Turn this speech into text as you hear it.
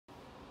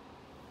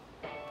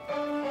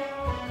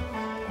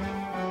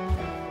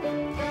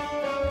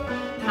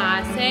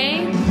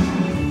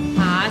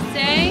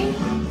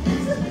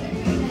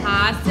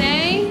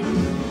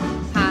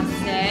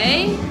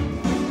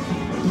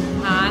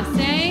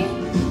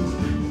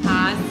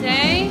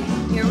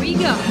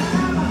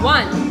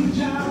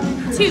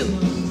1, 2,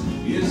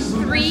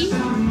 3,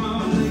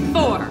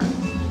 4.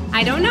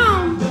 I don't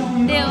know.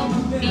 There'll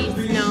be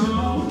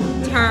snow.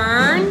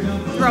 Turn,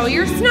 throw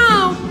your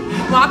snow.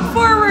 Walk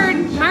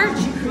forward, march,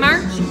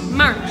 march,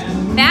 march.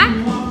 Back,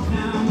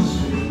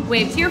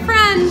 wave to your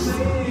friends.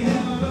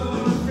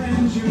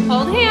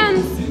 Hold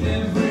hands.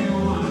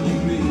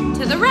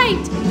 To the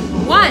right.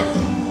 1,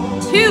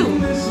 2,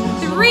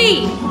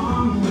 3.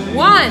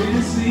 1,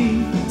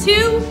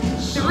 2,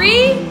 3.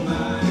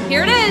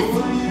 Here it is.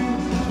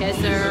 Kiss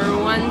her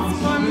once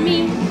for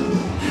me.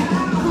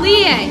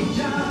 Plie,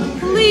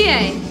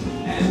 plie.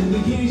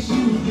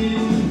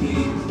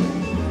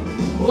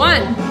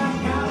 1,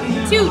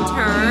 2,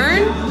 turn.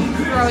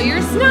 Throw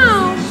your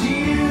snow.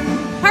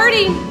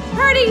 Party,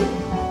 party.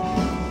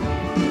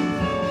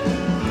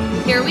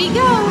 Here we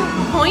go.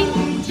 Point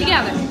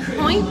together,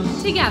 point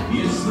together,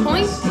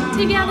 point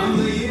together,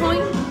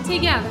 point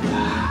together.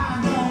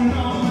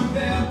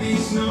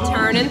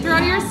 Turn and throw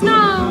your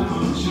snow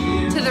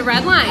to the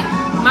red line.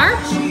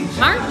 March,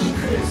 march.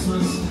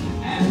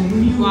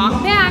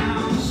 Walk back.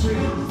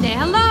 Say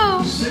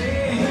hello.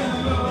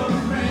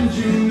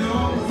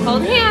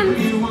 Hold hands.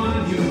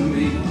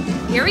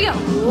 Here we go.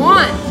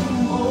 1,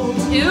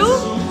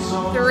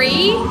 2,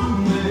 3.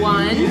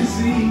 1,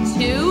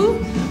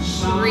 2,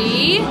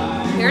 3.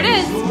 Here it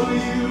is.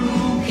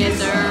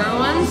 Kiss her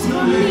once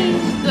for me.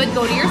 Good.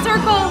 Go to your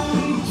circle.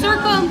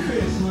 Circle.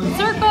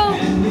 Circle.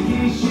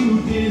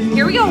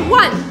 Here we go.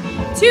 1,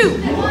 2.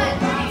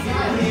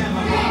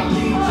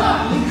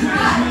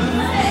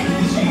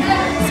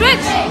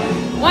 Switch.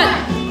 1.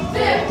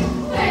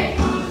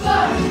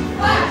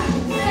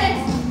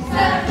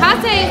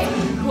 Passe.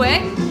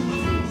 Quick.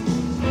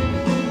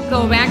 Go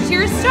back to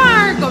your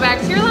star. Go back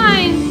to your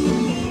line.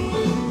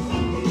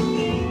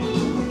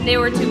 They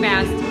were too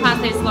fast.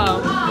 Passe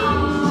slow.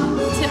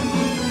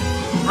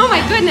 Oh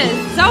my goodness,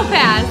 so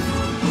fast.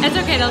 It's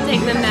okay, it'll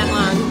take them that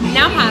long.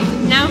 Now pass.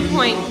 Now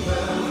point.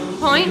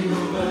 Point.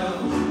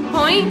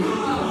 Point.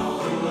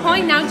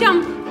 Point. Now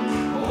jump.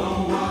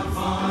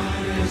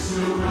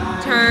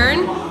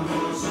 Turn.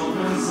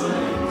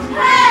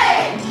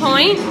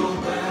 Point.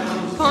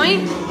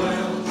 Point.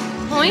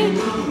 Point.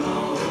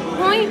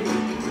 Point.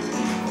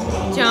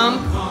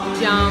 Jump.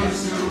 Jump.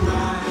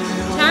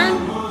 Turn.